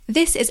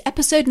This is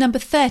episode number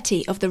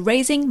 30 of the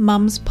Raising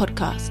Mums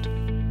podcast.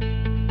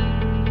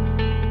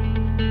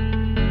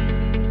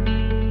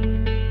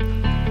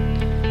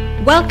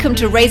 Welcome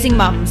to Raising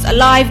Mums, a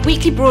live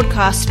weekly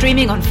broadcast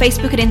streaming on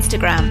Facebook and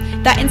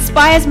Instagram that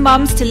inspires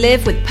mums to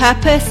live with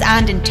purpose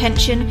and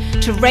intention,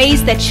 to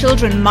raise their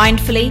children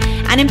mindfully,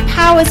 and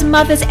empowers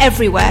mothers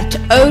everywhere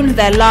to own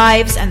their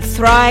lives and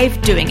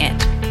thrive doing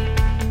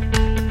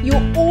it.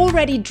 You're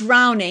already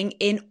drowning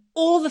in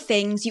all the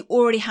things you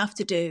already have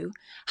to do.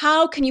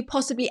 How can you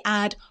possibly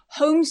add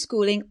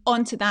homeschooling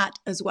onto that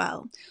as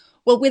well?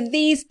 Well, with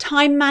these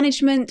time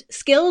management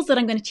skills that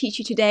I'm going to teach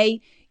you today,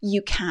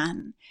 you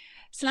can.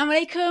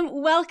 Assalamu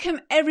alaikum,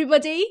 welcome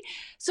everybody.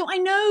 So I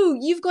know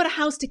you've got a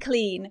house to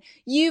clean,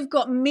 you've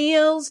got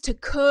meals to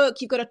cook,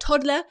 you've got a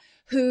toddler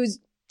who's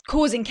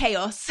causing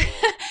chaos,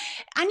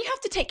 and you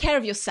have to take care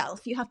of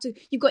yourself.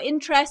 You've got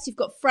interests, you've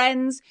got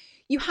friends,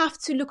 you have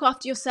to look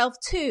after yourself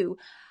too.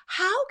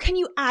 How can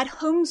you add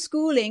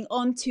homeschooling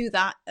onto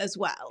that as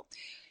well?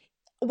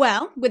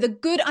 Well, with a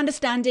good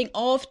understanding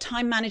of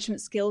time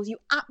management skills, you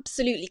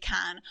absolutely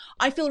can.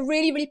 I feel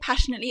really, really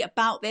passionately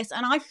about this.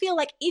 And I feel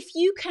like if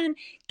you can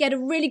get a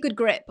really good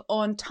grip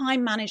on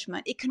time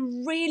management, it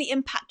can really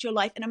impact your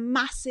life in a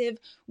massive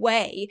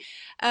way.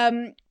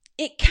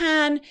 It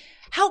can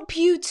help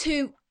you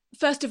to,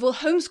 first of all,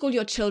 homeschool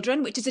your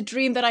children, which is a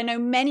dream that I know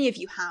many of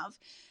you have.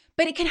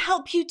 But it can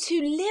help you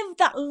to live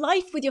that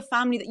life with your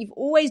family that you've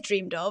always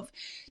dreamed of,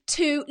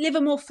 to live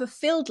a more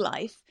fulfilled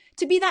life,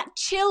 to be that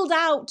chilled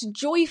out,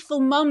 joyful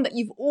mum that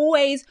you've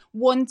always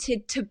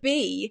wanted to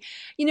be.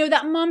 You know,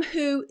 that mum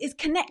who is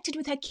connected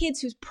with her kids,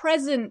 who's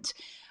present,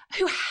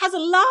 who has a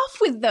laugh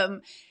with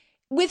them.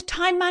 With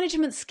time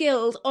management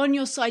skills on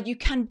your side, you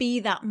can be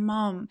that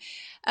mum.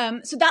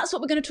 So that's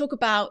what we're going to talk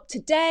about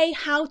today,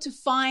 how to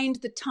find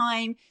the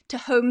time to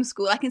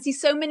homeschool. I can see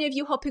so many of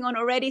you hopping on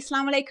already.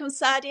 Assalamu alaikum,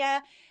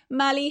 Sadia,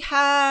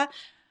 Maliha,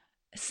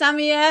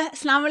 Samia.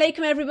 Assalamu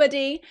alaikum,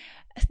 everybody.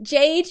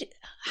 Jade,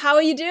 how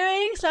are you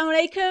doing? Assalamu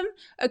alaikum.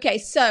 Okay,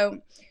 so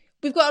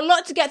we've got a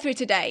lot to get through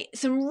today.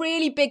 Some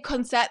really big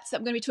concepts that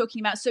I'm going to be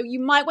talking about. So you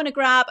might want to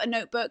grab a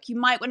notebook. You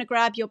might want to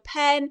grab your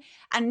pen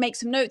and make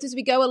some notes as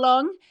we go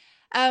along.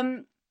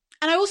 And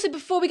I also,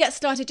 before we get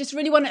started, just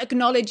really want to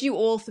acknowledge you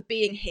all for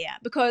being here,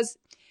 because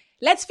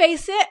let's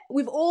face it,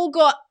 we've all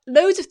got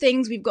loads of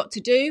things we've got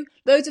to do,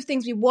 loads of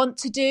things we want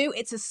to do.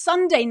 It's a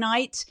Sunday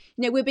night.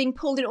 You know, we're being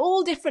pulled in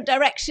all different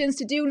directions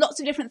to do lots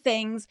of different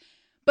things,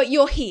 but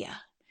you're here.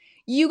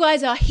 You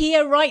guys are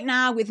here right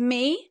now with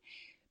me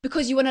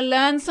because you want to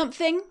learn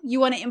something. You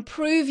want to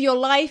improve your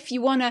life.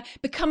 You want to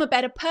become a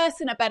better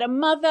person, a better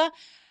mother.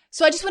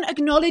 So I just want to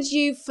acknowledge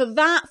you for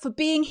that, for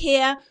being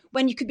here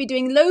when you could be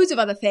doing loads of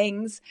other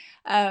things.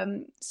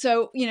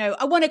 So, you know,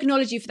 I want to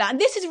acknowledge you for that. And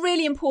this is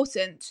really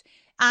important.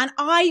 And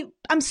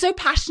I'm so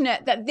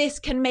passionate that this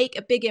can make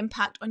a big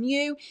impact on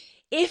you.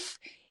 If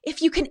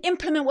you can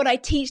implement what I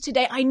teach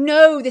today, I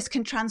know this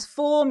can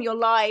transform your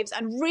lives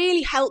and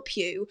really help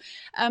you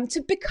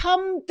to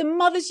become the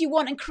mothers you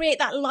want and create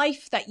that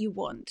life that you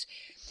want.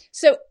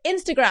 So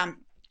Instagram.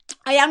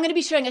 I am going to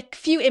be showing a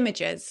few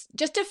images,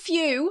 just a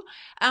few,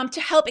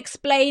 to help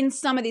explain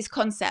some of these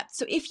concepts.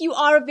 So if you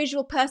are a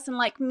visual person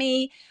like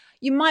me,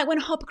 you might want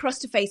to hop across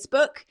to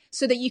Facebook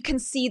so that you can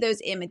see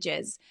those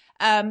images.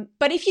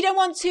 But if you don't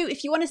want to,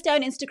 if you want to stay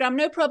on Instagram,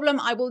 no problem.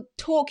 I will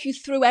talk you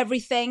through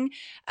everything.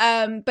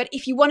 But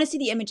if you want to see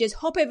the images,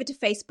 hop over to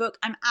Facebook.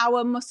 I'm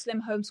Our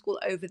Muslim Homeschool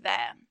over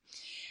there.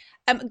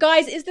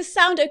 Guys, is the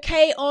sound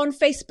okay on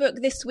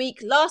Facebook this week?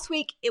 Last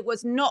week, it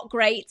was not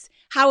great.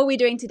 How are we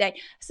doing today?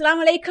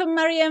 Assalamu alaikum,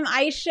 Mariam,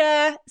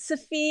 Aisha,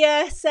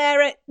 Sophia,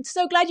 Sarah.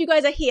 So glad you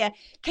guys are here.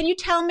 Can you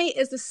tell me,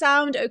 is the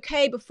sound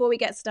okay before we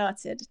get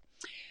started?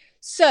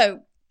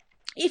 So,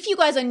 if you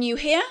guys are new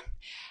here,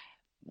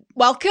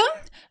 welcome.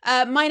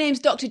 My name's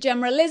Dr.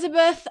 Gemma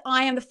Elizabeth.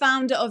 I am the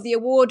founder of the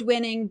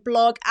award-winning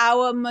blog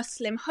Our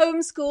Muslim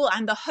Homeschool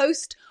and the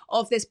host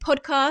of this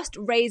podcast,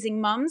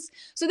 Raising Mums.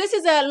 So this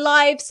is a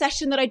live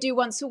session that I do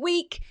once a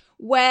week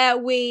where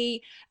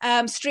we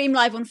stream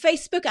live on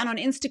Facebook and on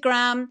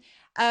Instagram.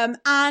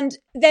 And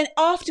then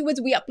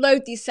afterwards, we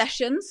upload these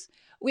sessions.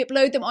 We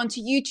upload them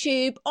onto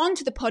YouTube,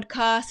 onto the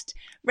podcast,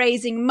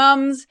 Raising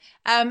Mums,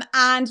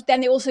 and then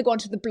they also go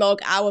onto the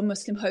blog,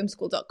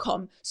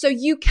 ourmuslimhomeschool.com. So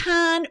you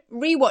can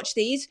rewatch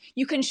these.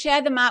 You can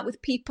share them out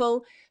with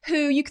people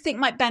who you think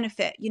might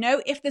benefit. You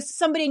know, if there's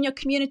somebody in your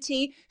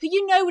community who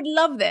you know would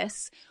love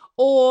this,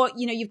 or,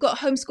 you know, you've got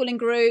a homeschooling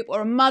group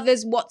or a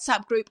mother's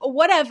WhatsApp group or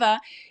whatever,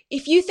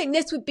 if you think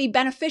this would be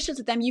beneficial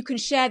to them, you can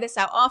share this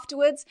out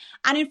afterwards.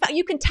 And in fact,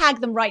 you can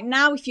tag them right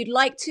now if you'd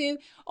like to.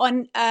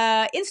 On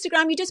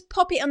Instagram, you just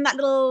pop it on that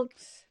little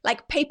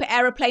like paper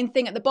aeroplane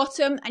thing at the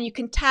bottom and you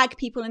can tag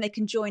people and they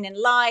can join in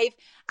live.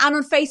 And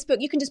on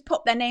Facebook, you can just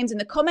pop their names in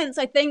the comments,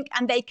 I think,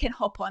 and they can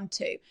hop on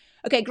too.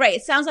 Okay, great.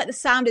 It sounds like the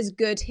sound is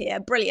good here.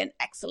 Brilliant.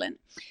 Excellent.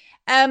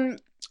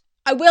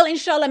 I will,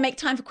 inshallah, make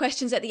time for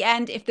questions at the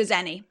end if there's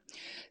any.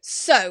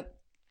 So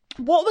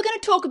what we're going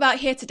to talk about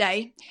here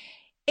today,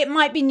 it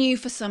might be new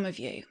for some of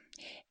you.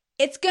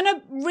 it's going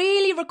to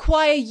really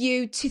require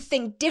you to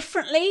think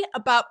differently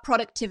about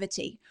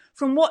productivity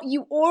from what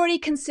you already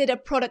consider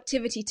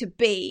productivity to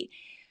be.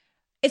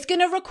 It's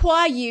going to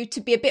require you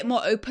to be a bit more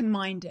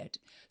open-minded.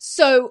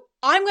 So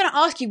I'm going to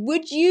ask you,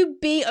 would you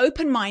be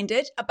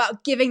open-minded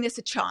about giving this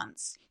a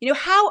chance?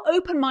 How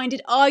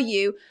open-minded are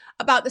you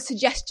about the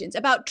suggestions,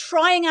 about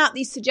trying out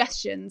these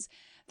suggestions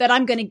that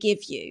I'm going to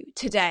give you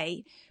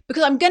today?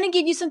 Because I'm going to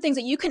give you some things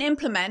that you can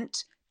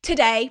implement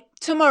today,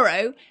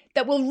 tomorrow,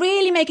 that will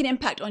really make an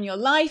impact on your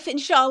life,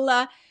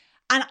 inshallah.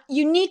 And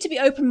you need to be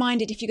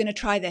open-minded if you're going to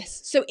try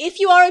this. So if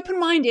you are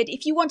open-minded,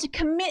 if you want to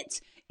commit,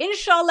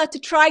 inshallah, to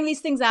trying these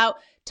things out,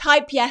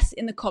 type yes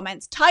in the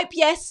comments. Type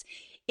yes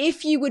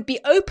if you would be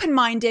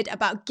open-minded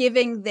about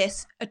giving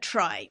this a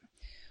try.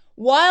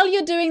 While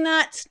you're doing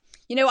that,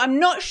 I'm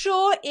not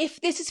sure if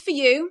this is for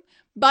you,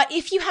 but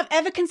if you have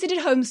ever considered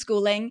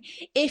homeschooling,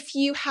 if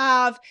you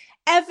have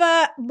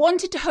ever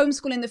wanted to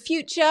homeschool in the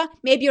future,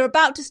 maybe you're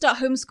about to start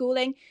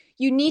homeschooling,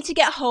 you need to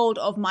get hold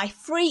of my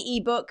free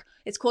ebook.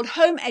 It's called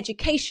Home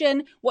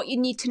Education, What You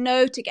Need to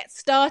Know to Get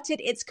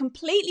Started. It's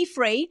completely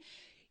free.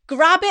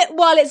 Grab it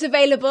while it's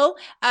available.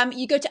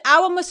 You go to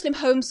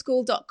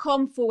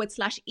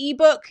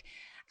ourmuslimhomeschool.com/ebook,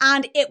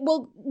 and it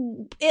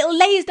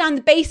lays down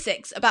the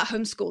basics about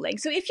homeschooling.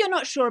 So if you're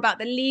not sure about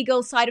the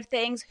legal side of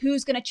things,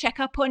 who's going to check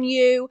up on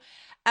you,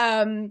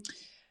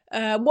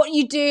 what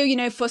you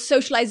do, for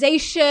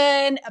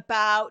socialization,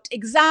 about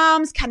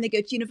exams, can they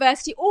go to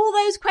university, all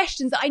those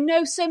questions that I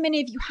know so many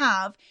of you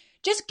have,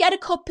 just get a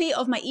copy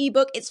of my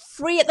ebook. It's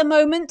free at the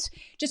moment.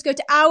 Just go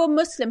to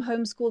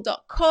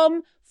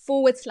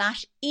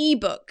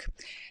ourmuslimhomeschool.com/ebook.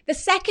 The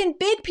second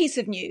big piece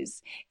of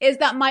news is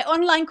that my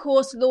online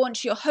course,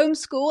 Launch Your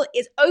Homeschool,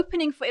 is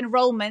opening for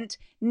enrollment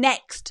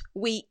next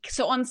week.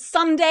 So on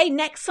Sunday,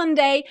 next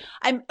Sunday,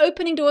 I'm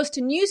opening doors to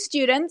new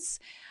students.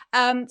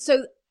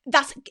 So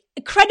that's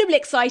incredibly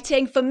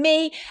exciting for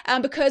me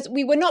because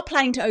we were not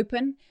planning to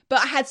open,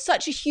 but I had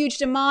such a huge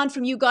demand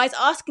from you guys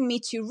asking me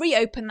to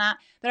reopen that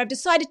I've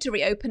decided to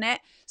reopen it.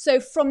 So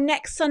from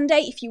next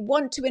Sunday, if you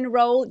want to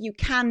enroll, you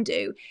can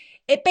do.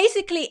 It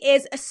basically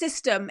is a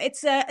system.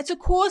 It's a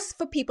course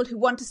for people who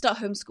want to start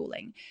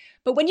homeschooling.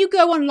 But when you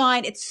go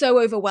online, it's so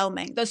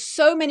overwhelming. There's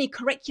so many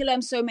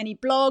curriculum, so many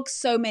blogs,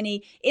 so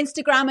many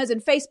Instagrammers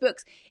and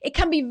Facebooks. It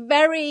can be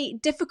very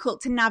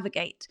difficult to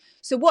navigate.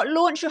 So what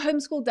Launch Your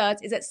Homeschool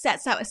does is it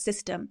sets out a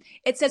system.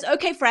 It says,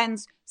 okay,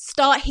 friends,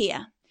 start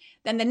here.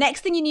 Then the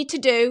next thing you need to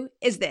do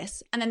is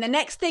this. And then the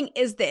next thing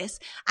is this.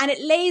 And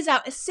it lays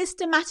out a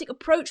systematic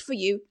approach for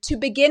you to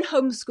begin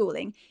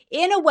homeschooling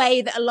in a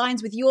way that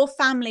aligns with your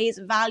family's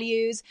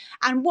values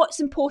and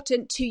what's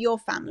important to your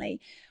family.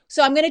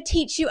 So I'm going to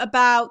teach you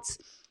about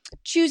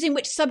choosing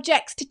which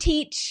subjects to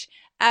teach,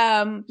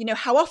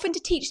 how often to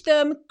teach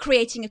them,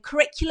 creating a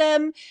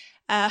curriculum,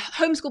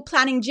 homeschool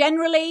planning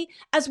generally,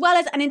 as well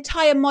as an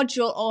entire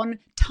module on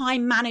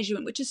time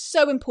management, which is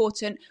so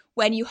important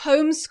when you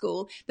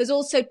homeschool. There's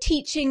also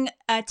teaching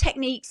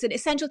techniques and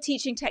essential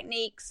teaching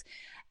techniques.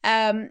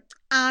 And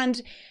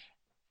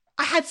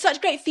I had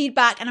such great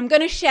feedback, and I'm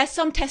going to share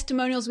some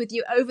testimonials with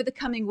you over the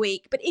coming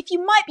week. But if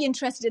you might be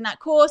interested in that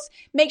course,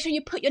 make sure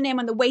you put your name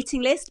on the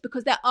waiting list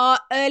because there are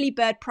early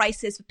bird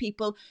prices for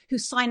people who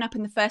sign up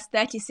in the first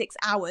 36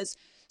 hours.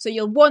 So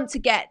you'll want to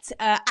get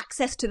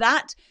access to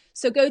that.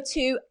 So go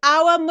to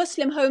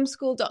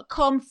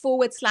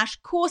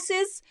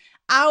ourmuslimhomeschool.com/courses,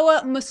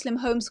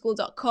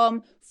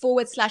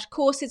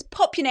 ourmuslimhomeschool.com/courses,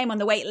 pop your name on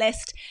the wait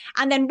list.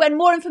 And then when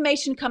more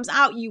information comes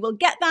out, you will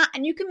get that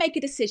and you can make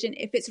a decision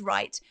if it's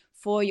right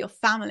for your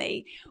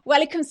family.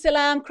 Walaikum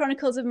salam,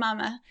 Chronicles of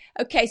Mama.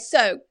 Okay,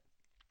 so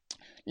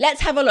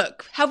let's have a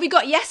look. Have we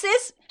got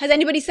yeses? Has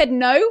anybody said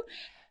no?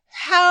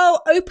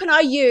 How open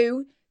are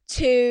you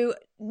to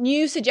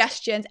new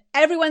suggestions?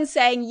 Everyone's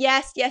saying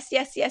yes, yes,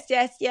 yes, yes,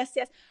 yes, yes,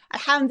 yes.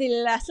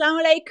 Alhamdulillah.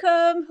 Assalamu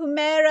alaikum,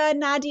 Humaira,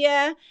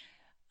 Nadia.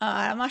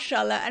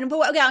 Mashallah. And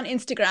we'll get on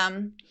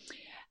Instagram.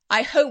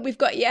 I hope we've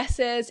got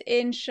yeses,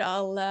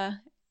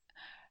 inshallah.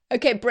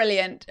 Okay,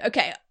 brilliant.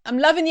 Okay, I'm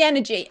loving the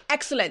energy.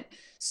 Excellent.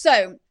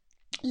 So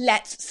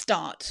let's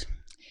start.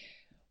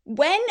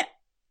 When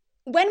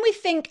we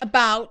think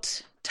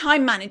about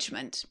time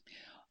management,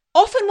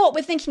 often what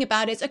we're thinking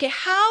about is, okay,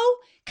 how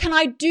can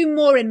I do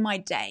more in my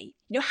day?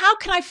 How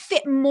can I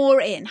fit more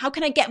in? How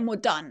can I get more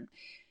done?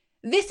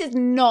 This is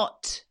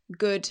not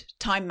good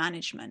time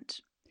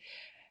management.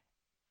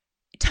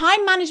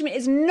 Time management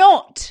is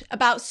not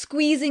about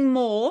squeezing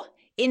more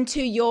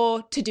into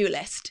your to-do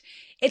list.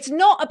 It's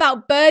not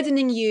about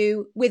burdening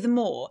you with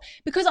more,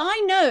 because I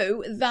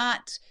know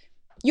that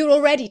you're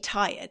already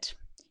tired.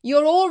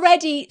 You're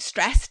already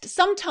stressed.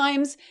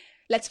 Sometimes,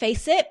 let's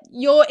face it,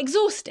 you're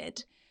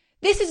exhausted.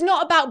 This is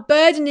not about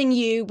burdening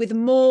you with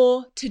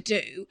more to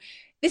do.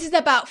 This is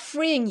about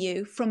freeing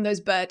you from those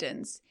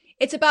burdens.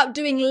 It's about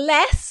doing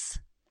less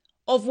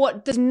of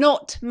what does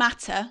not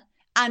matter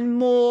and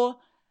more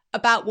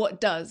about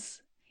what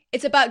does.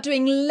 It's about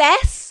doing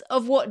less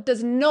of what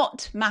does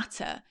not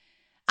matter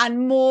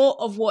and more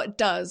of what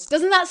does.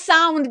 Doesn't that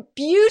sound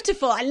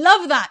beautiful? I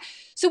love that.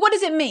 So what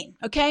does it mean?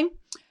 Okay.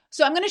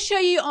 So I'm going to show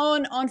you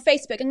on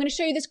Facebook. I'm going to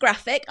show you this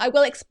graphic. I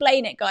will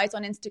explain it, guys,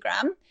 on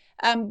Instagram.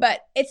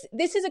 But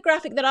this is a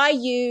graphic that I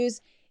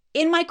use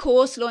in my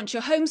course, Launch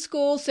Your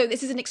Homeschool. So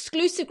this is an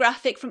exclusive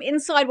graphic from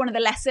inside one of the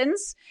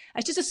lessons.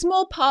 It's just a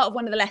small part of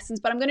one of the lessons,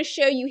 but I'm going to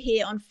show you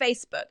here on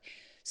Facebook.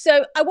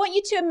 So I want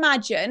you to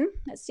imagine,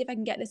 let's see if I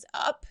can get this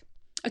up.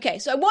 Okay,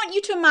 so I want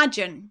you to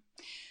imagine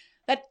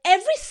that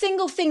every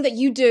single thing that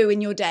you do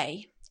in your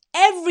day,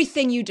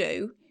 everything you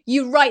do,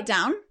 you write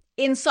down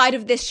inside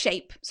of this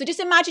shape. So just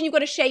imagine you've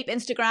got a shape,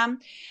 Instagram.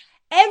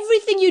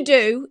 Everything you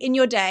do in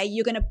your day,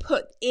 you're going to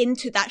put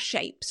into that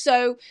shape.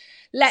 So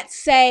let's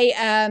say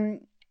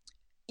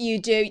you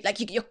do,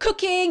 like you're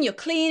cooking, you're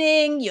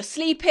cleaning, you're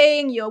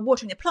sleeping, you're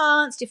watering the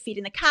plants, you're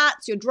feeding the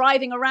cats, you're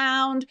driving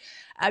around,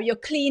 you're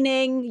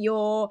cleaning,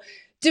 you're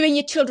doing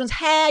your children's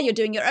hair, you're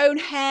doing your own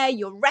hair,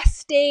 you're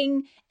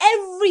resting.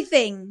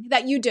 Everything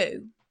that you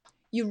do,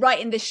 you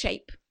write in this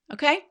shape,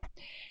 okay?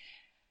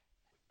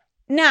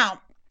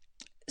 Now,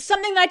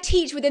 something that I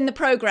teach within the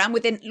program,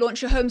 within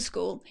Launch Your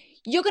Homeschool,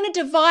 you're going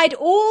to divide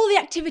all the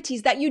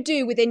activities that you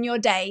do within your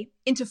day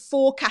into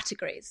 4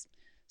 categories.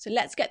 So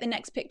let's get the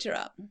next picture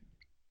up.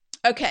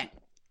 Okay.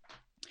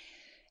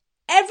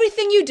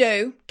 Everything you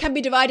do can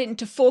be divided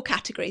into 4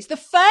 categories. The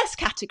first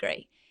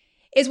category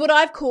is what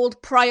I've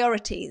called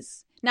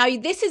priorities. Now,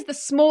 this is the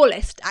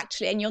smallest,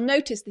 actually, and you'll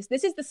notice this.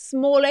 This is the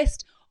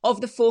smallest of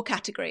the 4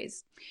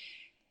 categories.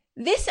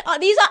 These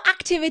are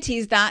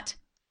activities that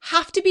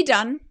have to be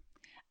done,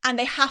 and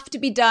they have to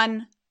be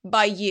done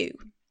by you.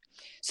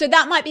 So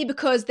that might be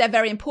because they're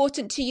very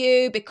important to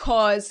you,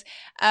 because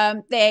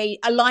they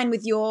align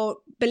with your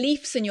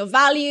beliefs and your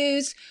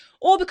values,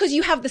 or because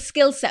you have the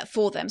skill set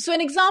for them. So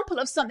an example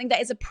of something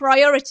that is a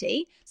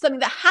priority, something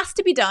that has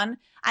to be done,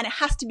 and it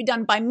has to be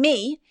done by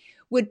me,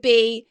 would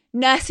be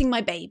nursing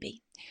my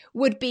baby,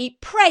 would be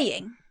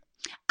praying,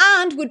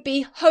 and would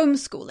be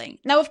homeschooling.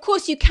 Now, of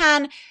course, you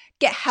can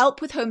get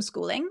help with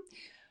homeschooling,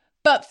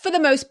 but for the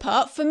most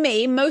part, for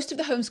me, most of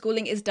the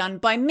homeschooling is done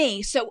by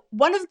me. So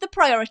one of the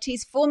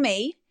priorities for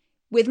me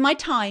with my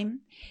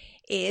time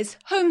is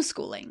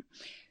homeschooling.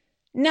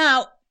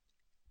 Now,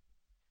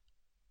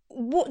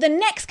 the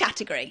next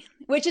category,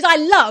 which is I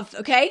love,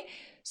 okay?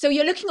 So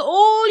you're looking at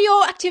all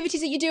your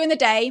activities that you do in the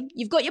day.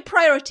 You've got your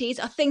priorities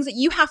are things that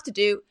you have to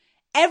do.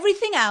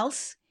 Everything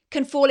else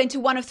can fall into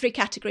one of 3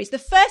 categories. The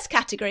first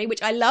category,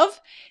 which I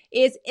love,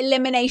 is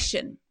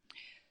elimination.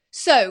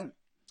 So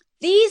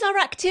these are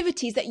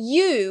activities that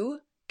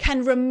you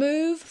can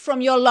remove from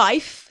your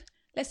life.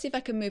 Let's see if I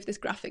can move this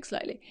graphic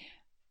slightly.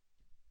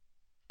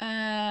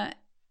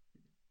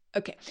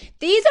 Okay.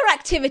 These are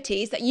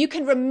activities that you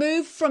can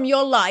remove from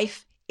your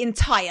life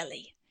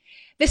entirely.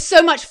 There's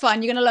so much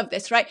fun. You're going to love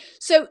this, right?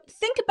 So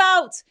think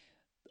about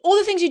all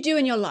the things you do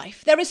in your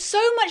life. There is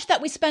so much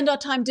that we spend our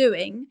time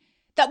doing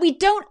that we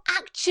don't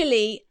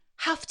actually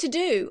have to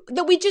do,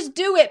 that we just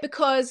do it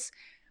because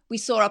we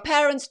saw our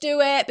parents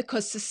do it,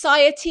 because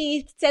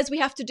society says we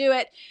have to do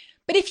it.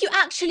 But if you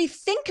actually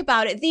think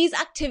about it, these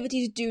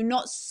activities do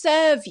not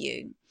serve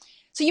you.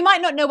 So you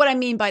might not know what I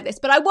mean by this,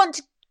 but I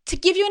want to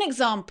give you an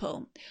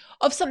example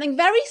of something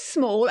very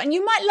small, and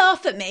you might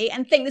laugh at me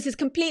and think this is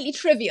completely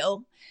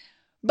trivial.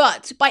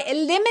 But by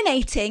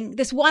eliminating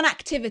this one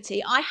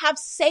activity, I have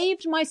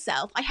saved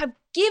myself. I have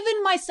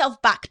given myself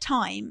back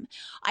time.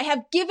 I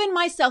have given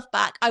myself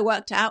back, I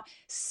worked out,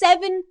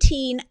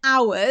 17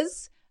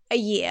 hours a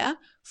year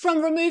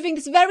from removing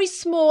this very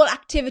small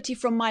activity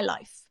from my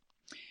life.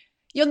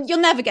 You'll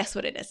never guess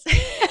what it is.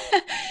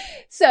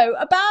 So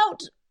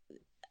about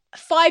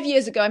 5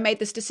 years ago, I made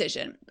this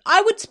decision.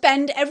 I would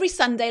spend every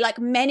Sunday, like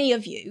many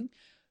of you,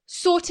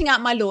 sorting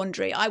out my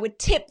laundry. I would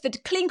tip the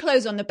clean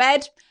clothes on the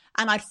bed,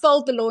 and I'd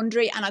fold the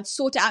laundry and I'd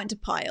sort it out into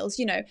piles,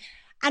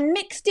 and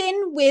mixed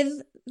in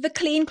with the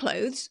clean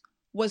clothes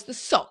was the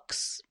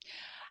socks.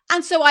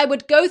 And so I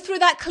would go through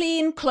that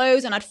clean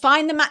clothes and I'd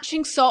find the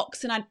matching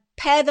socks and I'd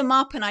pair them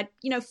up and I'd,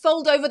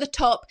 fold over the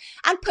top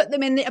and put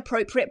them in the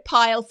appropriate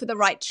pile for the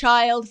right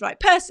child, the right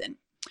person.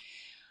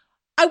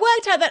 I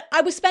worked out that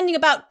I was spending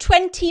about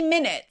 20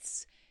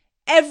 minutes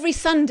every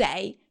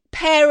Sunday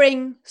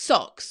pairing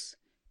socks.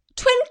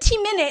 20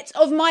 minutes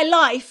of my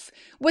life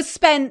was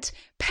spent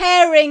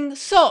pairing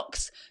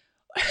socks.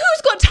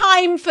 Who's got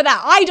time for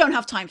that? I don't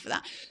have time for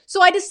that.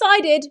 So I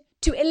decided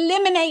to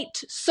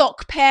eliminate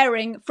sock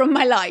pairing from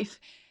my life.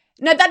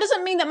 Now, that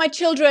doesn't mean that my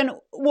children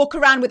walk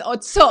around with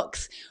odd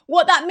socks.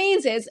 What that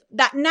means is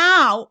that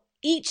now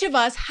each of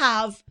us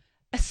have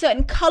a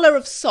certain color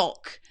of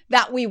sock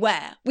that we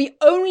wear. We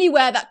only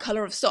wear that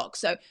color of sock.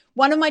 So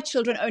one of my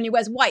children only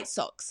wears white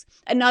socks.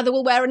 Another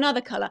will wear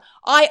another color.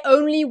 I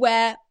only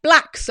wear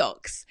black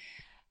socks.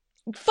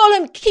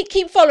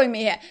 Keep following me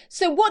here.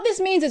 So what this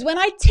means is when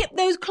I tip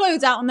those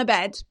clothes out on the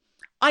bed,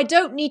 I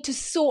don't need to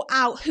sort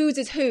out whose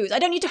is whose. I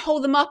don't need to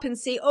hold them up and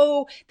see,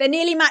 oh, they're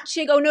nearly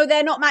matching. Oh, no,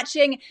 they're not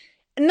matching.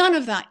 None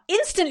of that.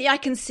 Instantly, I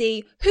can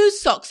see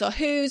whose socks are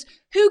whose,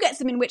 who gets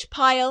them in which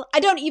pile. I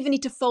don't even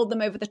need to fold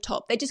them over the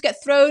top. They just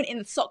get thrown in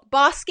the sock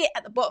basket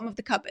at the bottom of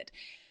the cupboard.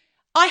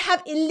 I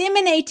have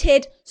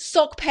eliminated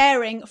sock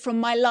pairing from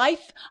my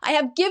life. I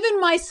have given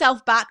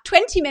myself back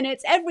 20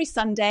 minutes every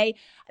Sunday,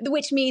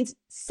 which means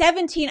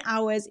 17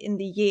 hours in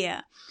the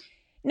year.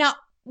 Now,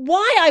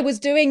 why I was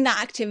doing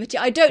that activity,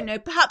 I don't know.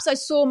 Perhaps I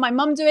saw my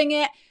mum doing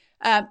it.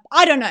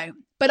 I don't know,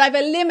 but I've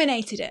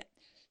eliminated it.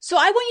 So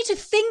I want you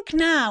to think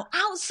now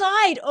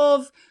outside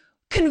of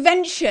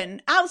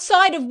convention,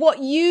 outside of what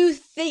you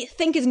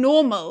think is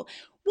normal.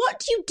 What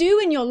do you do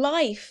in your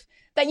life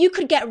that you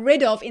could get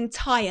rid of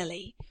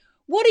entirely?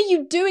 What are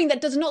you doing that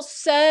does not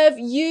serve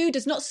you,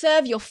 does not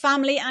serve your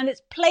family, and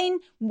it's plain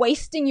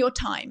wasting your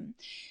time?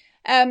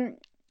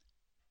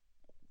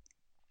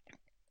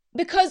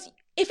 Because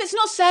if it's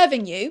not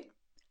serving you,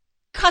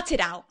 cut it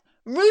out.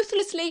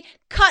 Ruthlessly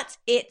cut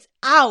it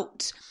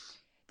out.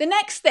 The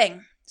next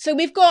thing, so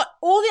we've got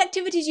all the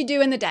activities you do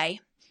in the day.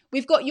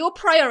 We've got your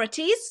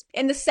priorities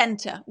in the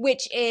center,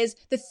 which is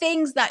the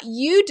things that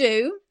you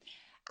do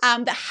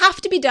that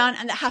have to be done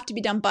and that have to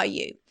be done by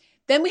you.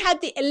 Then we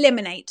had the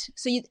eliminate,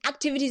 so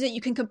activities that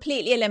you can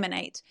completely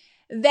eliminate.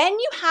 Then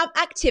you have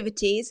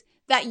activities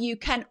that you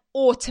can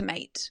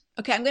automate.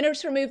 Okay, I'm going to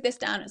just remove this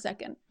down a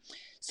second.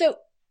 So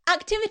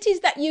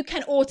activities that you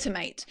can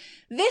automate.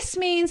 This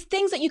means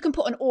things that you can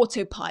put on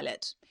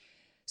autopilot.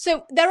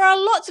 So there are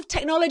lots of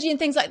technology and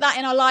things like that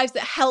in our lives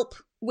that help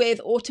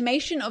with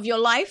automation of your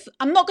life.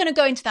 I'm not going to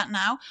go into that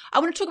now. I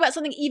want to talk about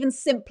something even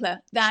simpler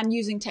than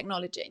using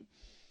technology.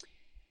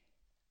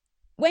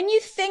 When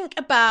you think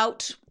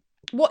about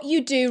what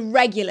you do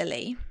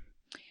regularly,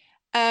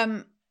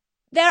 there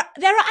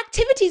are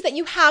activities that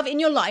you have in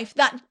your life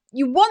that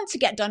you want to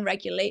get done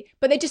regularly,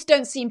 but they just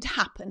don't seem to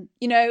happen.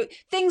 You know,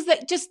 things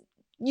that just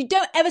you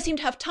don't ever seem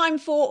to have time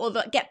for, or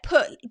that get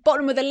put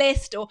bottom of the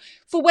list, or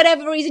for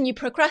whatever reason you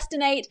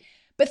procrastinate,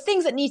 but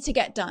things that need to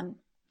get done.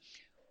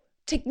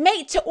 To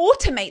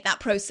automate that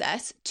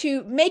process,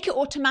 to make it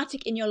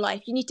automatic in your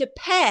life, you need to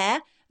pair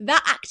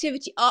that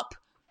activity up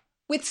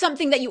with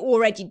something that you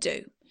already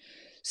do.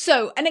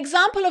 So an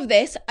example of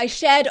this I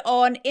shared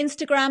on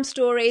Instagram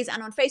stories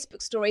and on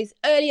Facebook stories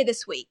earlier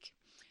this week.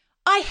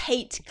 I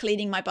hate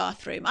cleaning my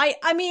bathroom.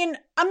 I mean,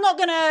 I'm not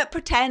going to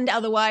pretend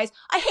otherwise.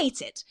 I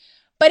hate it,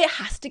 but it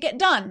has to get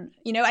done,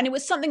 you know, and it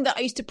was something that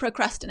I used to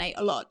procrastinate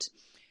a lot.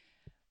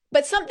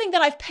 But something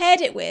that I've paired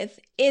it with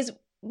is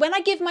when I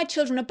give my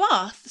children a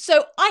bath.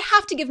 So I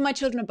have to give my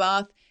children a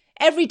bath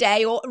every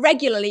day, or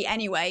regularly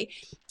anyway.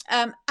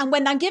 And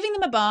when I'm giving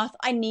them a bath,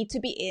 I need to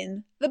be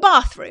in the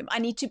bathroom. I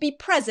need to be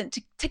present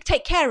to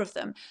take care of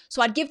them.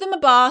 So I'd give them a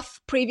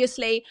bath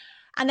previously,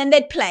 and then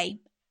they'd play.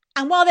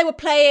 And while they were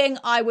playing,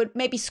 I would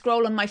maybe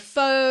scroll on my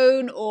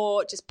phone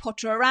or just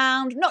potter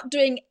around, not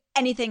doing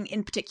anything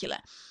in particular.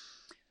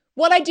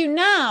 What I do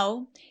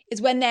now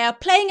is when they are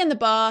playing in the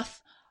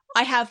bath,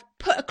 I have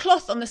put a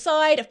cloth on the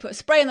side, I've put a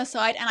spray on the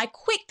side, and I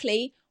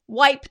quickly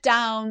wipe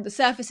down the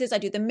surfaces. I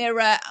do the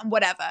mirror and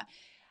whatever.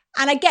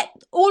 And I get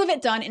all of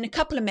it done in a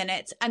couple of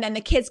minutes, and then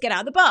the kids get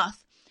out of the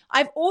bath.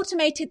 I've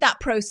automated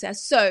that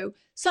process. So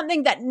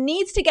something that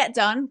needs to get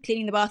done,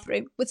 cleaning the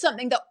bathroom, with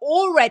something that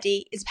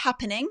already is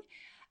happening,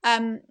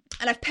 and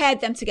I've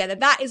paired them together.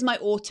 That is my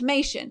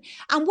automation.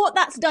 And what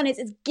that's done is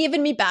it's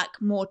given me back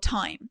more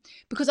time,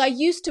 because I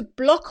used to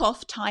block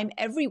off time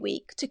every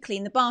week to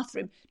clean the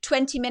bathroom,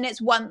 20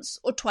 minutes once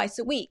or twice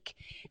a week.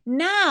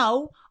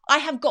 Now I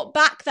have got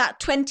back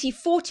that 20,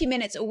 40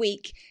 minutes a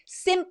week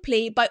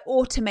simply by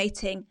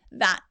automating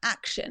that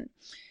action.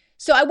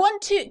 So I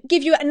want to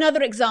give you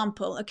another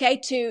example, okay,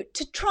 to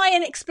try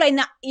and explain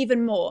that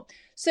even more.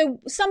 So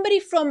somebody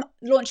from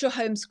Launch Your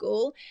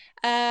Homeschool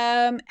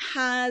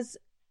has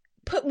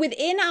put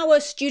within our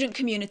student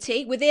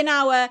community, within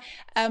our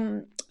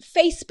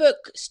Facebook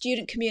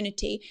student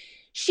community,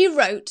 she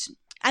wrote,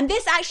 and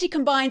this actually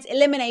combines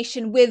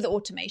elimination with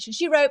automation.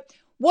 She wrote,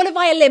 what have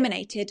I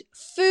eliminated?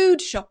 Food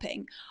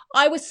shopping.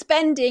 I was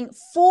spending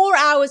 4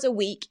 hours a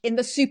week in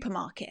the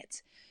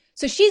supermarket.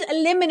 So she's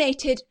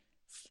eliminated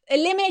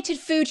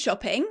food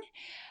shopping,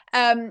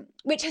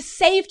 which has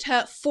saved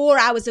her 4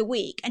 hours a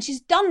week. And she's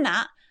done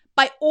that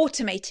by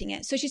automating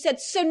it. So she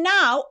said, so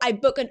now I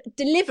book a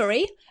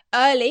delivery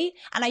early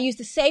and I use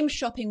the same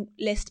shopping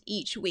list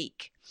each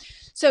week.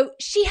 So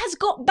she has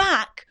got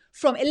back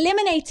from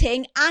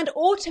eliminating and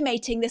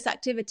automating this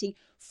activity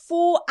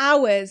 4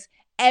 hours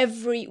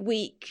every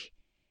week.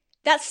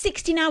 That's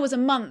 16 hours a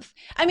month.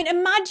 I mean,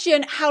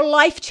 imagine how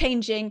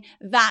life-changing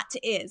that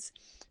is.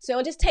 So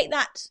I'll just take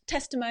that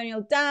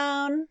testimonial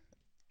down.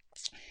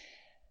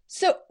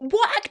 So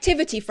what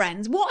activity,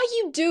 friends? What are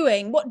you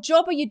doing? What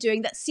job are you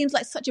doing that seems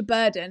like such a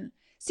burden?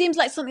 Seems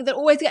like something that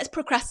always gets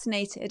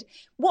procrastinated.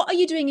 What are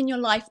you doing in your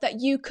life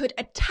that you could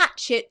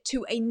attach it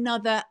to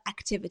another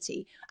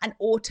activity and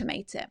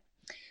automate it?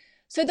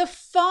 So the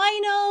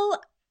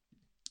final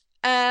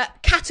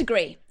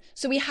category.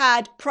 So we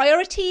had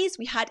priorities,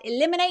 we had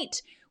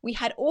eliminate, we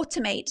had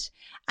automate,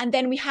 and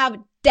then we have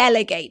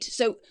delegate.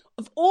 So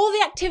of all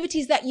the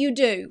activities that you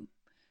do,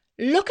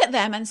 look at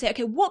them and say,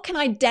 okay, what can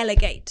I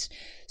delegate?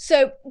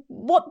 So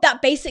what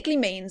that basically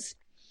means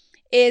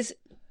is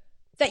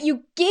that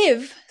you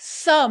give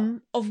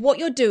some of what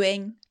you're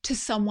doing to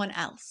someone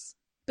else.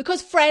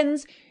 Because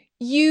friends,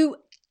 you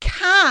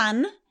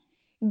can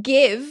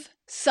give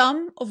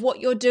some of what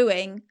you're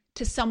doing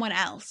to someone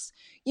else.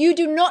 You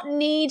do not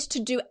need to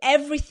do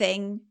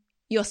everything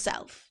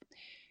yourself.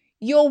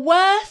 Your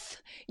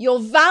worth, your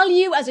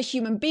value as a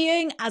human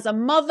being, as a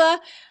mother,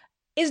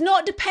 is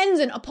not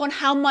dependent upon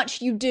how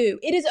much you do.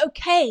 It is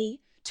okay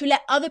to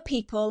let other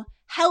people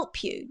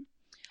help you.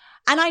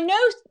 And I know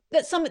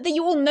that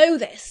you all know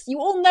this. You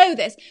all know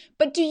this,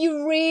 but do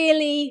you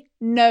really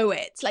know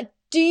it? Like,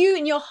 do you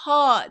in your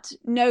heart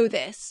know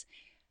this?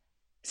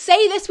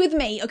 Say this with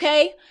me,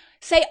 okay?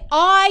 Say,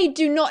 I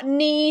do not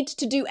need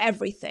to do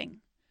everything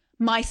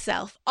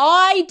myself.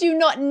 I do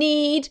not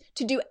need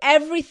to do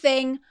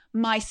everything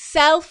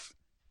myself.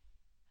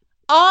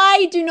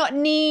 I do not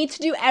need to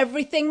do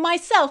everything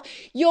myself.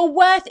 Your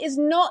worth is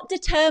not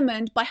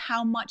determined by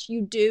how much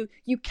you do.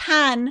 You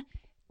can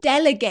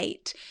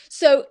delegate.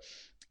 So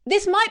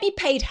this might be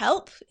paid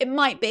help. It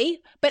might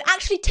be, but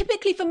actually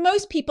typically for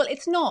most people,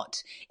 it's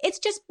not. It's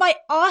just by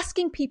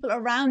asking people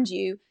around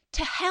you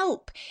to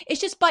help.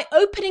 It's just by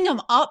opening them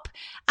up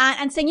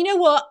and saying, you know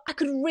what, I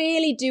could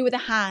really do with a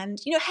hand.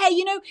 You know, hey,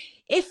 you know,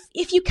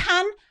 if you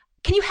can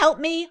you help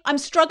me? I'm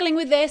struggling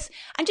with this.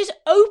 And just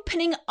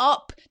opening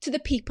up to the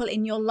people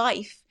in your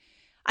life.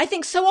 I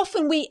think so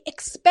often we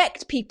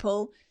expect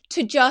people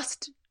to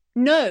just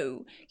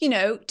know, you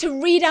know,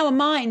 to read our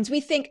minds.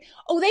 We think,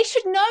 oh, they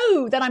should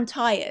know that I'm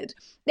tired.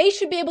 They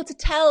should be able to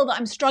tell that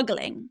I'm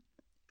struggling.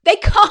 They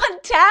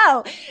can't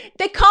tell.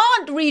 They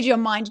can't read your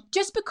mind.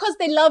 Just because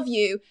they love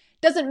you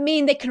doesn't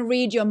mean they can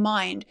read your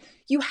mind.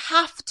 You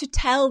have to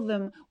tell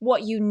them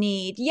what you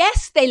need.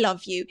 Yes, they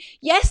love you.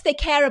 Yes, they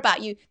care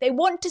about you. They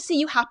want to see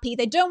you happy.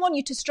 They don't want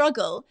you to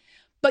struggle.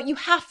 But you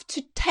have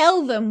to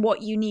tell them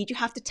what you need. You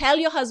have to tell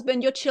your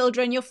husband, your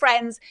children, your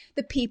friends,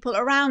 the people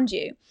around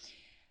you.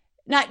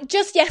 Now,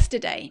 just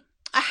yesterday,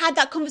 I had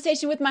that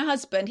conversation with my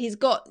husband. He's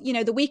got, you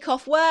know, the week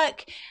off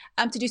work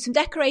to do some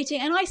decorating.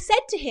 And I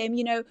said to him,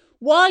 you know,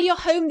 while you're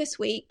home this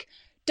week,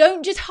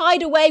 don't just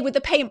hide away with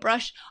the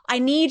paintbrush. I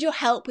need your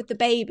help with the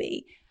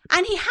baby.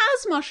 And he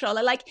has,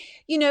 mashallah. Like,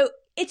 you know,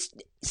 it's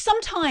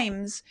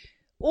sometimes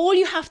all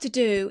you have to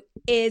do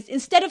is,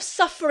 instead of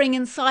suffering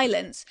in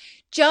silence,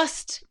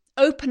 just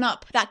open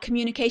up that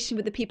communication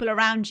with the people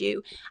around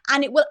you.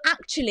 And it will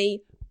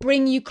actually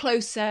bring you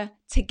closer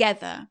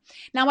together.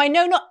 Now, I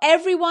know not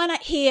everyone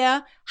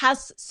here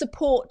has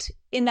support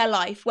in their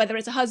life, whether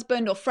it's a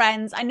husband or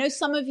friends. I know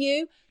some of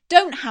you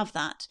don't have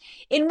that,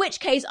 in which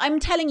case I'm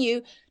telling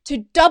you to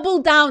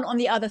double down on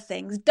the other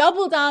things,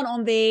 double down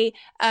on the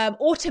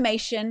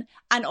automation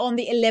and on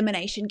the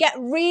elimination. Get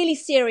really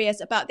serious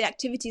about the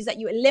activities that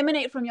you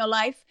eliminate from your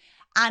life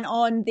and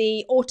on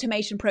the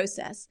automation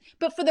process.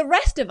 But for the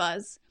rest of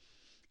us,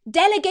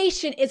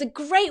 delegation is a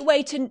great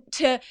way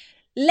to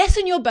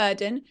lessen your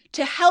burden,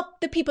 to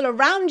help the people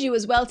around you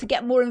as well to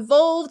get more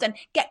involved and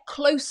get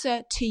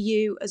closer to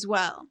you as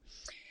well.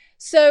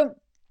 So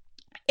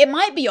it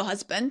might be your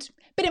husband,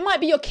 but it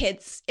might be your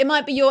kids. It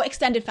might be your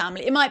extended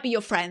family. It might be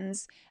your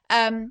friends.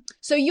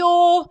 So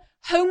your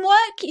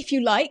homework, if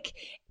you like,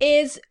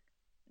 is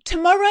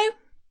tomorrow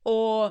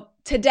or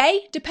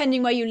today,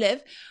 depending where you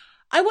live.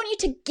 I want you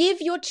to give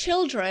your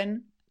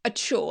children a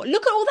chore.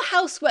 Look at all the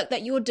housework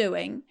that you're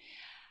doing.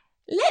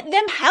 Let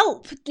them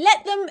help.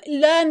 Let them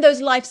learn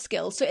those life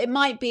skills. So it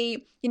might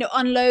be, you know,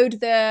 unload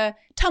the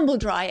tumble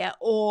dryer,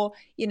 or,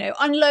 you know,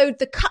 unload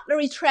the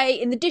cutlery tray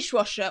in the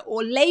dishwasher,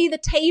 or lay the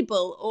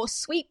table, or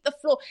sweep the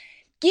floor.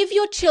 Give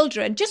your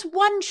children just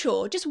one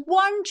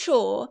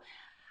chore,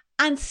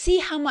 and see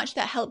how much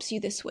that helps you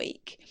this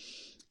week.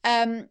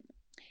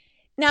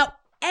 Now,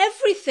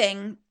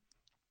 everything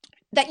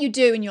that you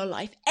do in your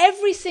life,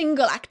 every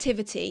single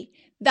activity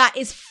that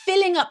is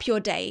filling up your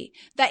day,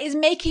 that is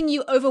making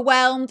you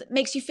overwhelmed,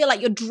 makes you feel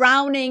like you're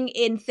drowning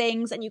in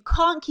things and you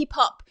can't keep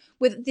up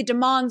with the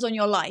demands on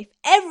your life,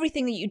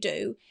 everything that you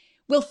do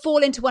will fall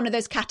into one of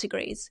those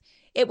categories.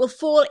 It will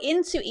fall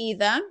into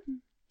either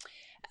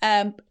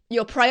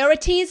your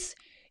priorities.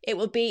 It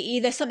will be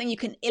either something you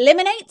can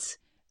eliminate,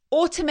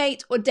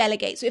 automate, or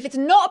delegate. So if it's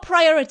not a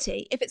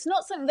priority, if it's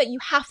not something that you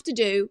have to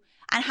do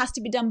and has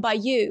to be done by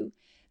you,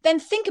 then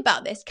think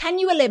about this. Can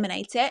you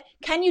eliminate it?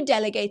 Can you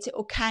delegate it?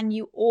 Or can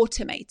you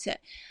automate it?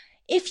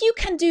 If you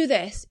can do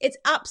this, it's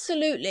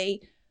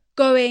absolutely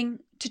going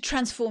to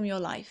transform your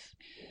life.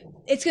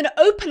 It's going to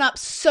open up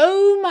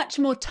so much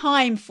more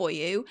time for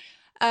you.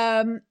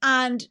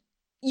 And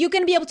you're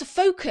going to be able to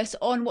focus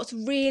on what's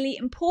really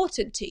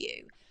important to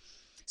you.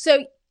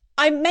 So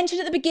I mentioned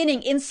at the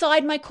beginning,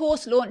 inside my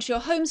course, Launch Your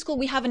Homeschool,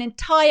 we have an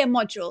entire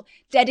module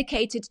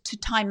dedicated to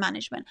time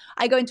management.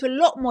 I go into a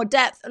lot more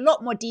depth, a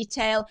lot more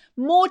detail,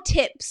 more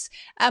tips,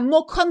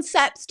 more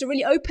concepts to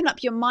really open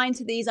up your mind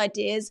to these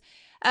ideas.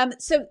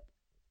 So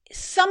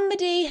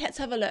somebody, let's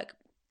have a look.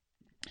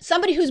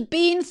 Somebody who's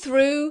been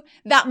through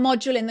that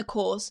module in the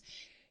course,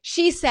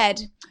 she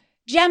said,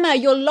 Gemma,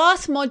 your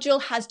last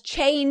module has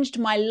changed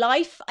my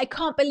life. I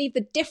can't believe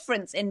the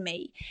difference in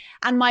me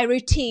and my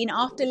routine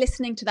after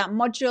listening to that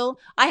module.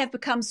 I have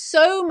become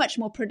so much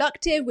more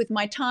productive with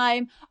my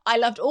time. I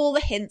loved all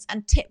the hints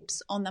and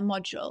tips on the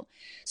module.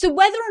 So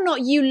whether or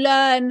not you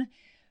learn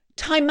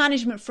time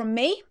management from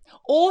me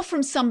or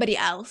from somebody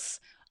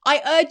else,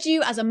 I urge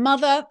you as a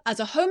mother, as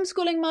a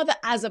homeschooling mother,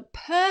 as a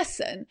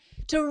person,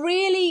 to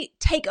really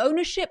take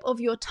ownership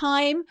of your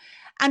time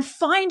and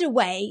find a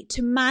way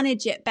to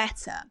manage it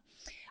better.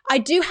 I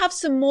do have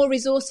some more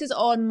resources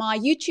on my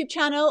YouTube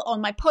channel,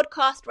 on my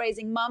podcast,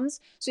 Raising Mums.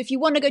 So if you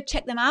want to go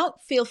check them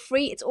out, feel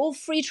free. It's all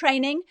free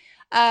training.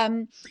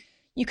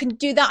 You can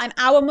do that. I'm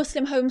Our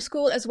Muslim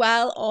Homeschool as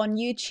well on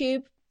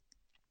YouTube.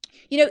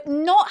 You know,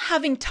 not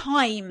having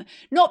time,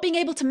 not being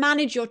able to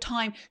manage your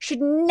time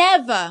should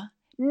never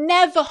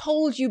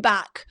hold you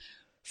back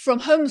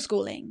from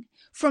homeschooling,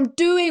 from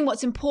doing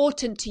what's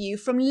important to you,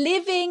 from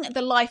living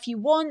the life you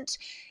want,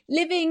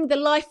 living the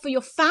life for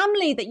your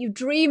family that you've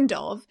dreamed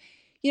of.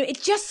 You know,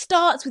 it just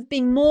starts with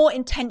being more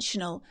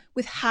intentional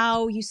with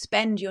how you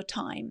spend your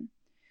time.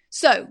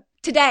 So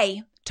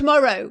today,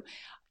 tomorrow,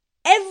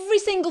 every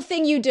single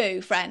thing you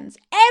do, friends,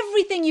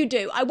 everything you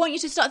do, I want you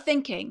to start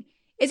thinking,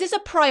 is this a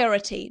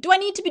priority? Do I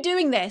need to be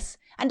doing this?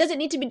 And does it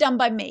need to be done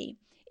by me?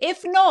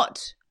 If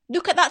not,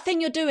 look at that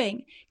thing you're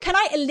doing. Can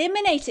I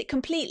eliminate it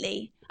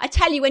completely? I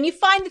tell you, when you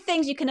find the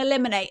things you can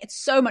eliminate,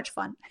 it's so much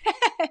fun.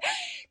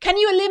 Can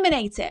you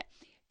eliminate it?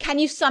 Can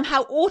you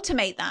somehow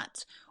automate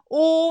that?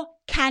 Or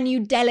can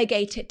you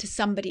delegate it to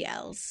somebody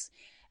else?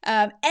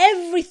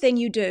 Everything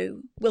you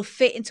do will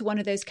fit into one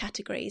of those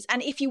categories.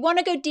 And if you want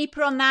to go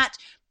deeper on that,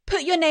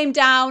 put your name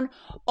down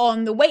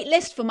on the wait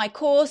list for my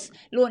course,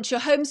 Launch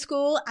Your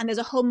Homeschool, and there's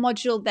a whole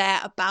module there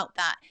about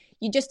that.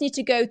 You just need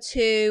to go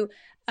to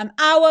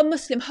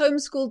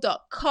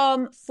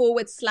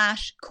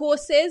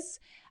ourmuslimhomeschool.com/courses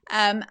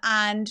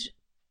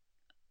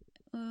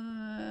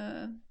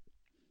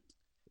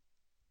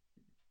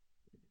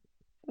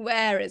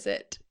where is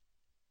it?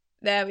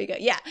 There we go.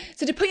 Yeah.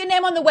 So to put your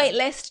name on the wait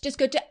list, just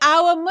go to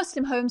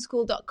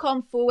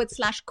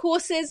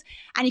ourmuslimhomeschool.com/courses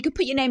and you can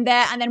put your name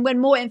there. And then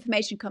when more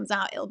information comes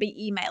out, it'll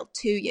be emailed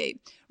to you.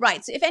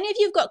 Right. So if any of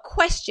you have got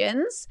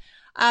questions,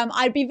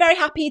 I'd be very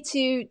happy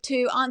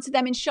to answer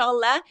them,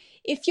 inshallah.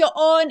 If you're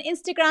on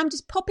Instagram,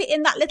 just pop it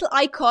in that little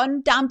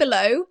icon down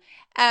below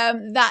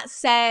that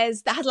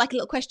has like a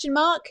little question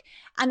mark,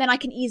 and then I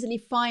can easily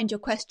find your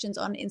questions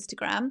on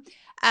Instagram.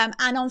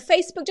 And on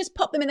Facebook, just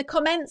pop them in the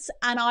comments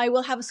and I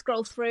will have a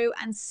scroll through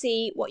and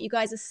see what you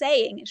guys are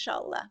saying,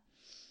 inshallah.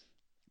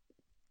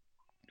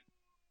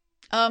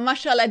 Oh,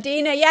 mashallah,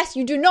 Dina. Yes,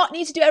 you do not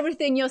need to do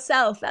everything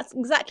yourself. That's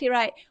exactly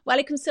right. Wa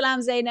alaikum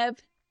salam, Zainab.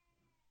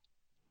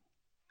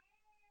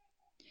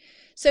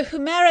 So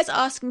Humaira's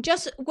asking,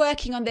 just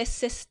working on this,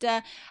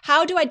 sister,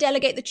 how do I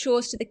delegate the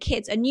chores to the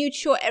kids? A new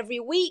chore every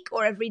week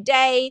or every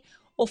day,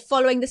 or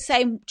following the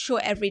same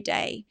chore every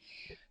day?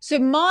 So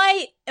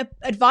my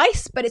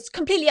advice, but it's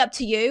completely up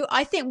to you,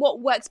 I think what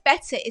works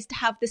better is to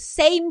have the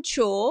same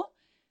chore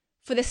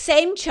for the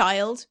same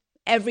child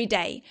every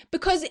day,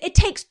 because it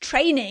takes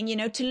training, you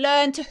know, to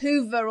learn to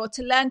hoover or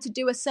to learn to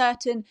do a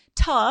certain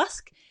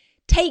task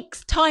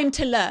takes time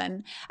to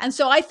learn. And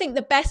so I think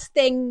the best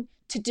thing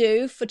to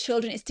do for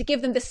children is to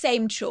give them the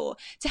same chore,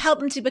 to help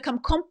them to become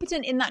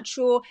competent in that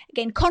chore,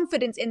 gain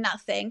confidence in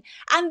that thing.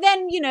 And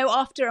then, you know,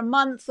 after a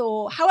month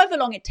or however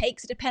long it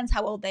takes, it depends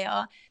how old they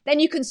are, then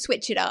you can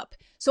switch it up.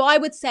 So I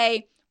would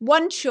say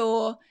one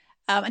chore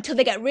until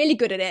they get really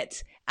good at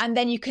it. And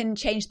then you can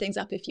change things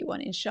up if you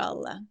want,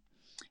 inshallah.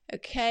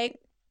 Okay.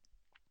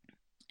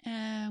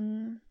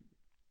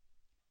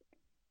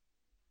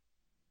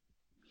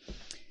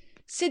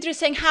 Sidra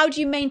saying, how do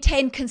you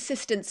maintain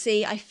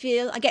consistency? I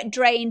feel I get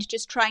drained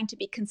just trying to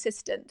be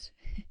consistent.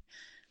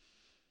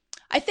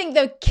 I think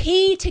the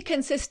key to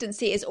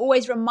consistency is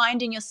always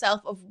reminding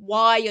yourself of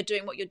why you're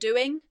doing what you're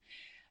doing.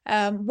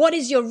 What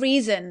is your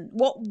reason?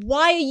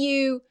 Why are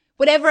you,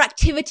 whatever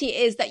activity it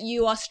is that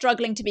you are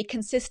struggling to be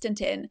consistent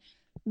in,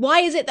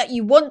 why is it that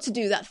you want to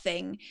do that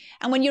thing?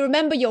 And when you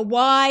remember your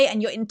why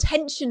and your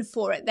intention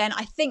for it, then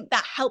I think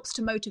that helps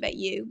to motivate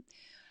you.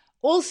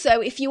 Also,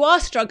 if you are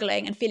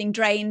struggling and feeling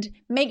drained,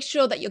 make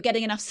sure that you're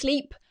getting enough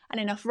sleep and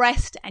enough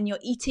rest and you're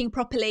eating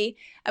properly,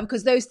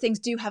 because those things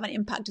do have an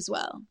impact as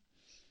well.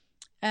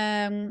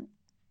 So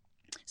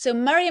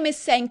Mariam is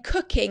saying,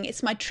 cooking,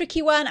 it's my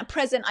tricky one. At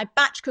present, I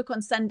batch cook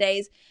on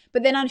Sundays,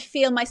 but then I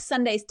feel my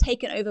Sundays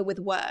taken over with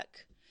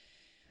work.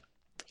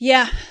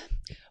 Yeah.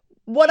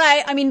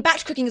 I mean,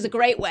 batch cooking is a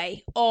great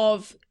way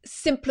of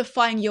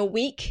simplifying your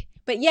week.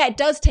 But yeah, it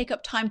does take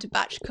up time to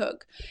batch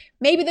cook.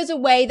 Maybe there's a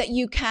way that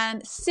you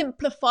can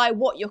simplify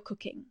what you're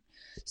cooking.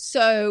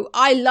 So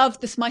I love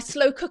my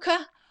slow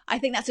cooker. I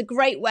think that's a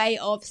great way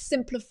of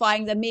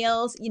simplifying the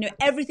meals. You know,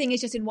 everything is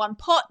just in one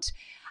pot.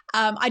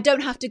 I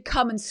don't have to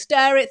come and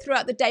stir it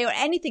throughout the day or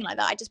anything like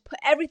that. I just put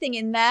everything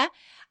in there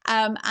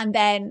and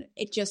then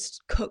it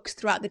just cooks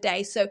throughout the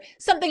day. So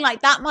something like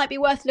that might be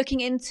worth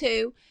looking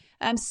into.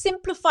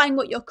 Simplifying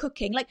what you're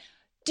cooking. Like,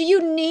 do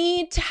you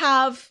need to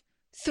have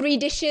 3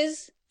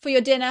 dishes for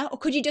your dinner, or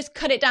could you just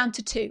cut it down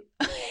to 2?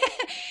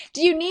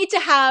 Do you need to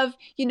have,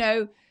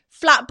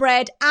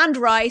 flatbread and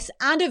rice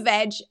and a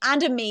veg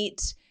and a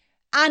meat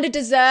and a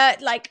dessert,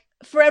 like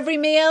for every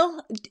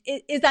meal?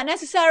 Is that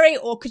necessary,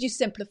 or could you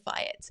simplify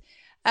it?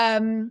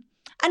 And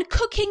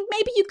cooking,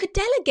 maybe you could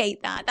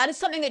delegate that. That is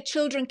something that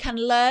children can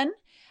learn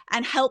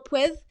and help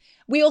with.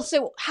 We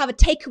also have a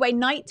takeaway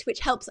night, which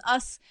helps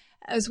us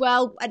as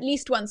well, at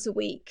least once a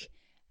week.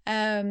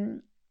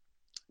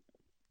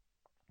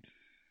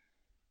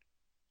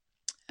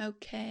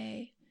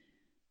 Okay.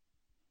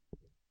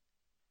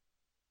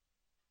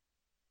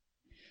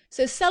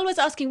 So Selwa's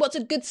asking, what's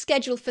a good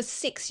schedule for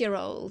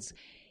 6-year-olds?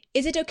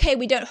 Is it okay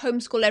we don't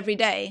homeschool every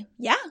day?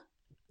 Yeah.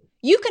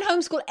 You can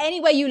homeschool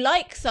any way you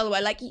like,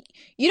 Selwa. Like,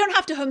 you don't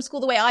have to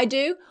homeschool the way I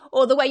do,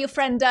 or the way your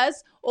friend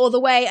does, or the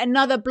way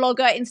another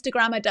blogger,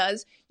 Instagrammer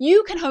does.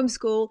 You can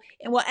homeschool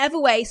in whatever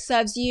way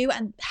serves you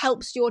and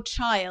helps your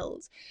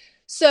child.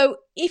 So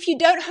if you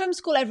don't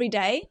homeschool every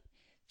day,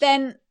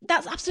 then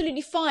that's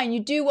absolutely fine. You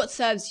do what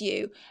serves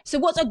you. So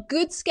what's a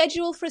good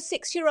schedule for a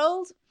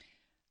 6-year-old?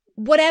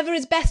 Whatever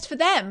is best for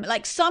them.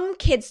 Like, some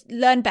kids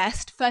learn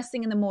best first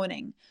thing in the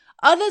morning.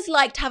 Others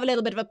like to have a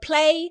little bit of a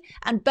play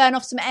and burn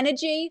off some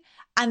energy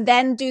and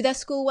then do their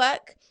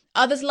schoolwork.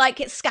 Others like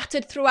it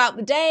scattered throughout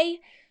the day.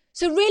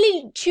 So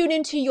really tune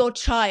into your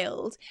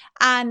child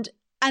and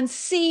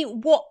see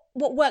what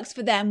works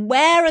for them.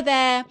 When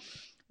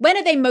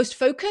are they most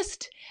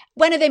focused?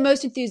 When are they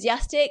most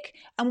enthusiastic?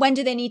 And when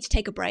do they need to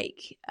take a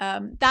break?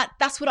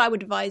 That's what I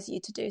would advise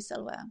you to do,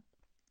 Selwa.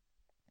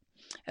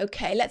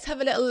 Okay, let's have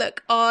a little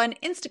look on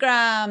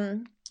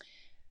Instagram.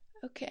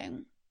 Okay.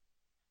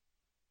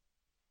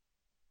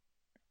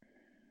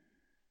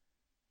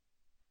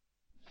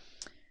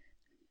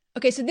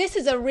 Okay, so this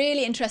is a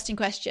really interesting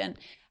question.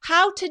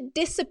 How to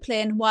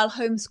discipline while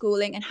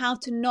homeschooling and how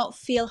to not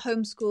feel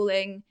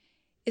homeschooling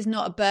is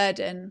not a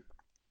burden.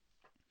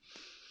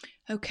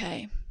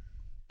 Okay.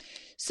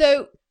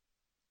 So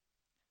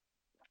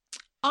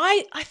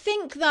I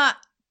think that,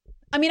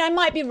 I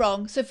might be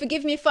wrong, so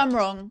forgive me if I'm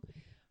wrong,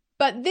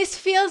 but this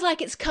feels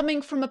like it's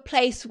coming from a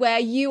place where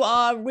you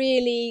are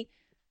really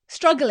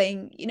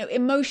struggling,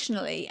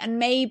 emotionally, and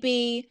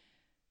maybe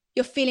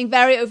you're feeling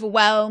very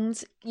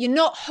overwhelmed. You're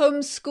not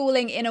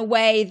homeschooling in a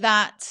way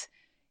that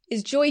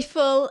is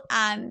joyful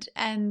and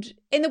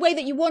in the way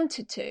that you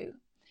wanted to.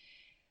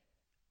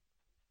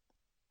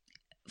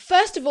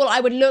 First of all, I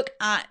would look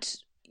at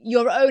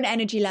your own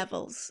energy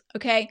levels,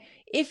 okay?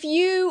 If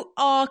you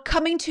are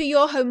coming to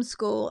your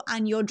homeschool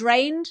and you're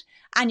drained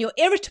and you're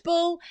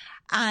irritable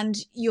and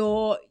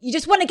you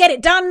just want to get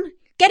it done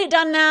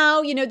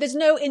now, there's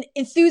no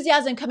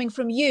enthusiasm coming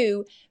from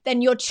you,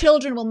 then your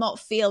children will not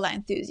feel that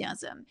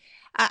enthusiasm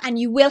and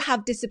you will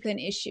have discipline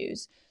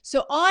issues.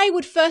 So I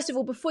would, first of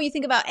all, before you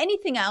think about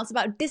anything else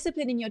about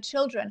disciplining your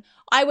children,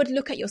 I would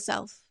look at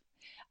yourself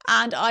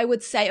and I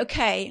would say,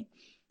 okay,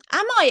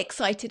 am I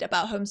excited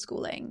about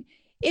homeschooling?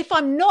 If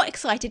I'm not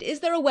excited, is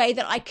there a way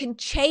that I can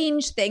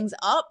change things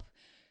up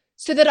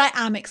so that I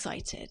am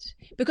excited?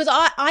 Because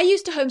I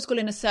used to homeschool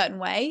in a certain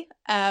way.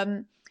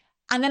 And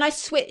then I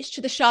switched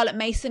to the Charlotte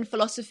Mason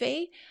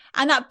philosophy.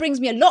 And that brings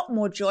me a lot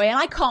more joy. And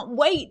I can't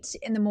wait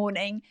in the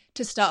morning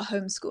to start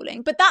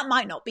homeschooling. But that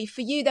might not be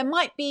for you. There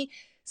might be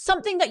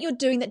something that you're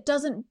doing that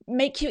doesn't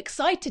make you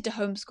excited to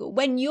homeschool.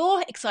 When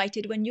you're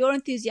excited, when you're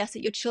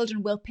enthusiastic, your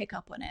children will pick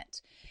up on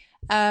it.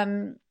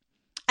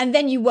 And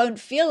then you won't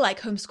feel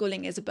like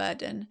homeschooling is a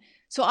burden.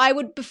 So I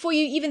would, before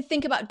you even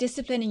think about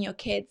disciplining your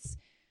kids,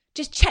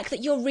 just check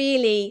that you're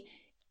really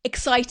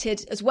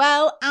excited as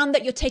well, and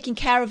that you're taking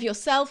care of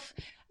yourself,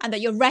 and that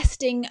you're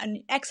resting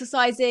and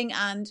exercising,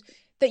 and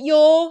that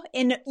you're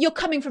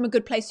coming from a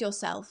good place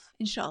yourself,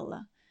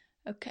 inshallah.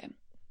 Okay.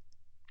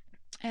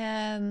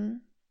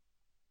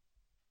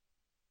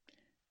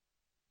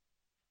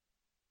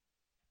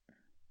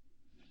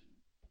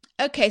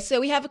 Okay, so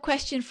we have a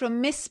question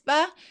from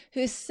Misbah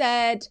who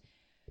said,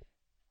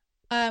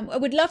 I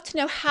would love to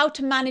know how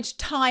to manage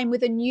time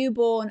with a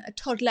newborn, a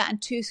toddler,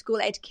 and 2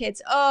 school-age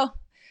kids. Oh,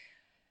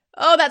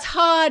 that's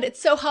hard.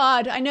 It's so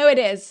hard. I know it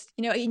is.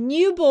 A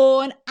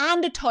newborn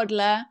and a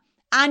toddler,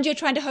 and you're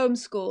trying to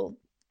homeschool.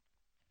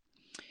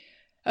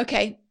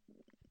 Okay.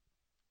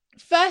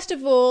 First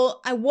of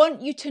all, I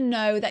want you to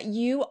know that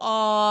you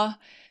are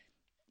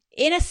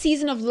in a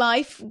season of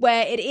life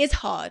where it is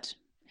hard.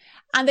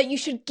 And that you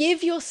should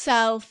give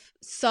yourself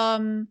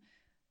some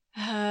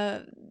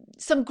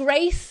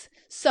grace,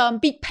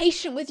 be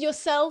patient with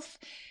yourself,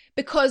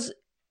 because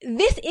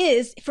this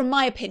is, from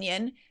my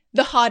opinion,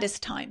 the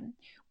hardest time.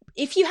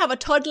 If you have a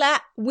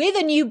toddler with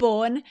a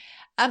newborn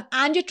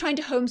and you're trying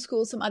to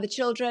homeschool some other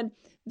children,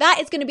 that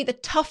is going to be the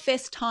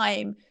toughest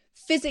time,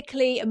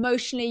 physically,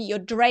 emotionally, you're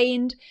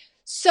drained.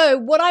 So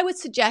what I would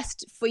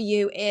suggest for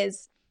you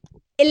is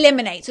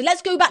eliminate. So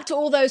let's go back to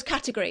all those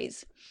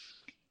categories.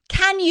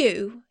 Can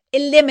you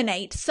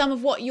eliminate some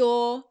of what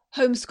you're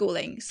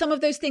homeschooling, some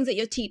of those things that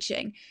you're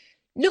teaching?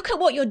 Look at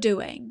what you're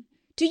doing.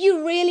 Do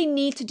you really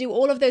need to do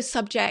all of those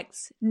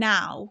subjects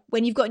now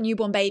when you've got a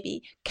newborn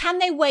baby? Can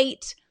they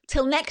wait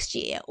till next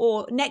year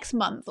or next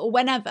month or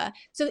whenever.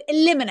 So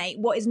eliminate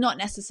what is not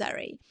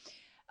necessary.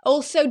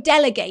 Also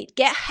delegate,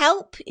 get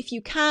help if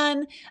you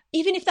can,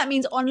 even if that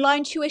means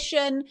online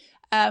tuition,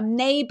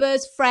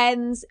 neighbors,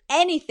 friends,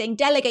 anything,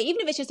 delegate,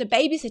 even if it's just a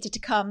babysitter to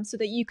come so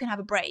that you can have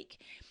a break.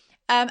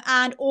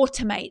 And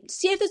automate.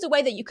 See if there's a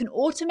way that you can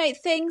automate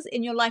things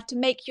in your life to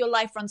make your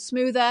life run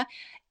smoother.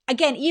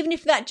 Again, even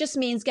if that just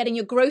means getting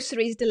your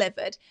groceries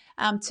delivered,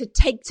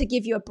 to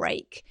give you a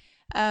break.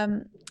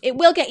 It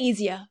will get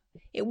easier.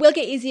 It will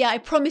get easier. I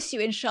promise you,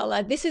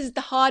 inshallah. This is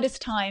the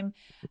hardest time.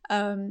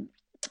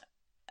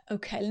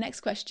 Okay, next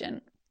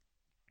question.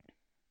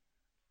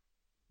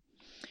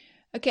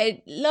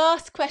 Okay,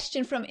 last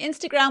question from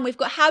Instagram. We've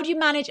got, how do you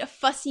manage a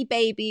fussy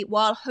baby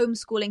while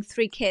homeschooling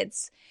 3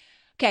 kids?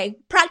 Okay,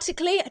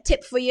 practically, a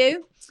tip for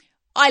you.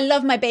 I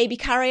love my baby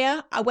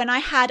carrier. When I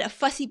had a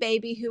fussy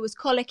baby who was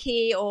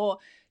colicky or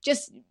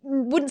just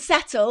wouldn't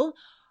settle,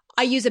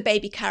 I use a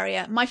baby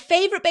carrier. My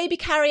favorite baby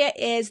carrier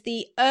is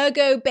the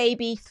Ergo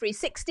Baby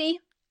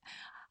 360.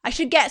 I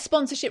should get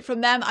sponsorship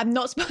from them. I'm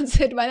not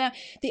sponsored by them.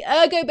 The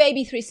Ergo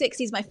Baby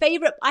 360 is my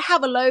favorite. I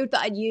have a load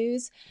that I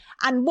use.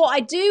 And what I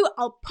do,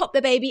 I'll pop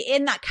the baby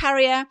in that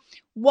carrier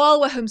while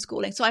we're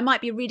homeschooling. So I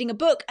might be reading a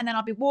book and then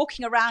I'll be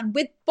walking around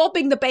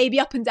bobbing the baby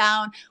up and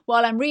down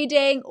while I'm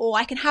reading, or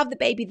I can have the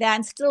baby there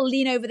and still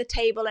lean over the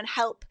table and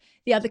help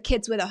the other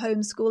kids with their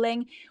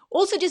homeschooling.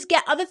 Also, just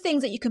get other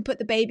things that you can put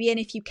the baby in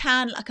if you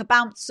can, like a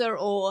bouncer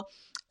or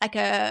like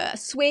a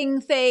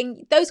swing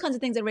thing. Those kinds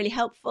of things are really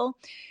helpful.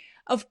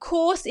 Of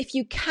course, if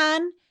you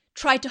can,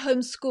 try to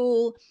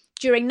homeschool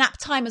during nap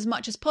time as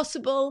much as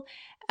possible.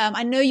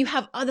 I know you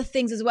have other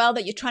things as well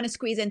that you're trying to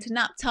squeeze into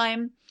nap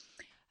time.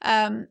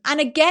 And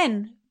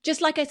again, just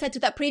like I said to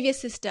that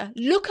previous sister,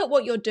 look at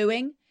what you're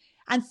doing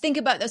and think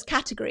about those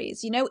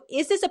categories. You know,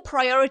 is this a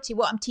priority,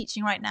 what I'm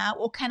teaching right now,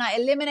 or can I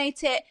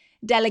eliminate it,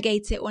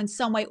 delegate it, or in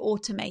some way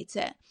automate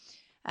it?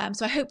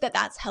 So I hope that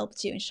that's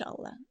helped you,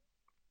 inshallah.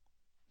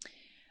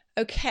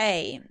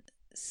 Okay,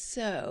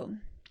 so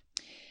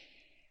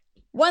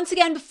once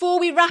again, before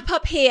we wrap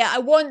up here, I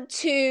want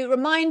to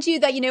remind you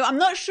that, I'm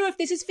not sure if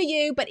this is for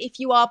you, but if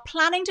you are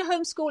planning to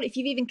homeschool, if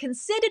you've even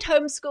considered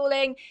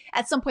homeschooling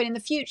at some point in the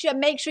future,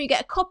 make sure you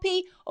get a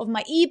copy of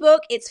my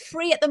ebook. It's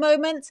free at the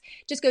moment.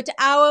 Just go to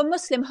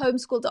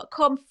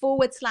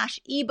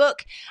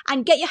ourmuslimhomeschool.com/ebook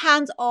and get your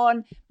hands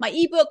on my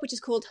ebook, which is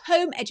called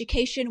Home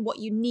Education, What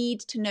You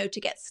Need to Know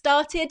to Get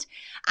Started.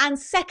 And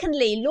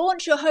secondly,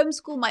 Launch Your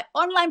Homeschool, my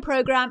online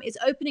program, is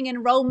opening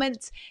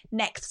enrollment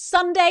next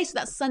Sunday. So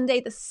that's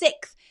Sunday the 6th.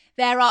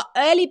 There are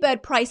early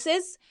bird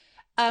prices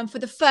for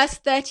the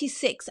first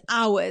 36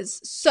 hours.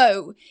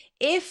 So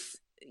if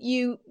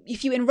you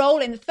enroll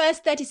in the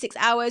first 36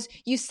 hours,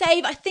 you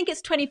save, I think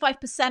it's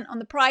 25% on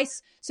the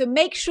price. So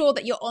make sure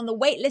that you're on the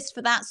wait list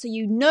for that so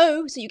you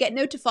get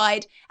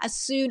notified as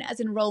soon as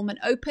enrollment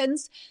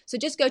opens. So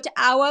just go to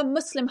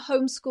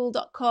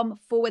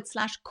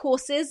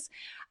ourmuslimhomeschool.com/courses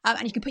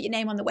and you can put your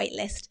name on the wait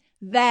list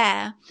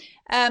there.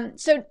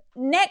 So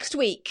next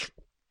week,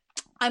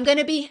 I'm going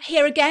to be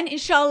here again,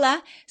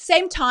 inshallah,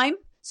 same time.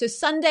 So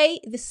Sunday,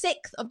 the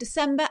 6th of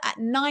December at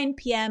 9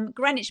 p.m.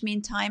 Greenwich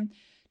Mean Time,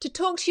 to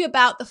talk to you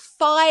about the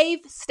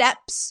 5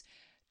 steps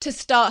to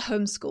start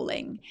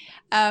homeschooling.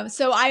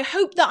 So I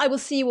hope that I will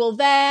see you all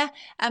there.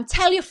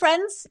 Tell your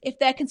friends if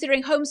they're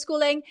considering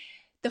homeschooling.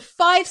 The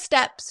 5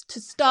 steps to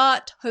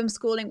start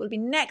homeschooling will be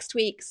next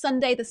week,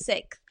 Sunday the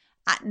 6th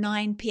at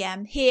 9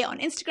 p.m. here on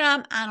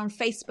Instagram and on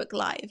Facebook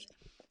Live.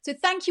 So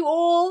thank you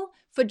all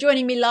for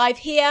joining me live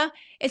here.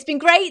 It's been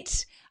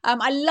great.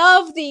 I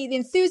love the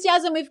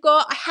enthusiasm we've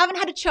got. I haven't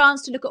had a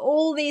chance to look at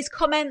all these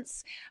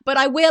comments, but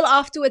I will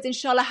afterwards,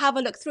 inshallah, have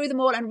a look through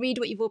them all and read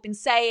what you've all been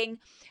saying.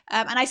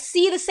 And I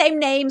see the same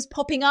names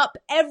popping up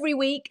every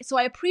week. So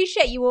I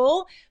appreciate you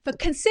all for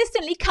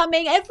consistently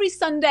coming every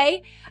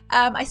Sunday.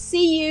 I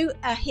see you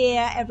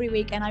here every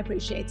week and I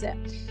appreciate it.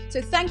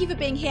 So thank you for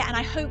being here and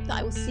I hope that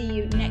I will see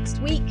you next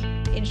week,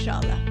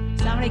 inshallah.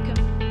 Assalamu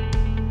alaikum.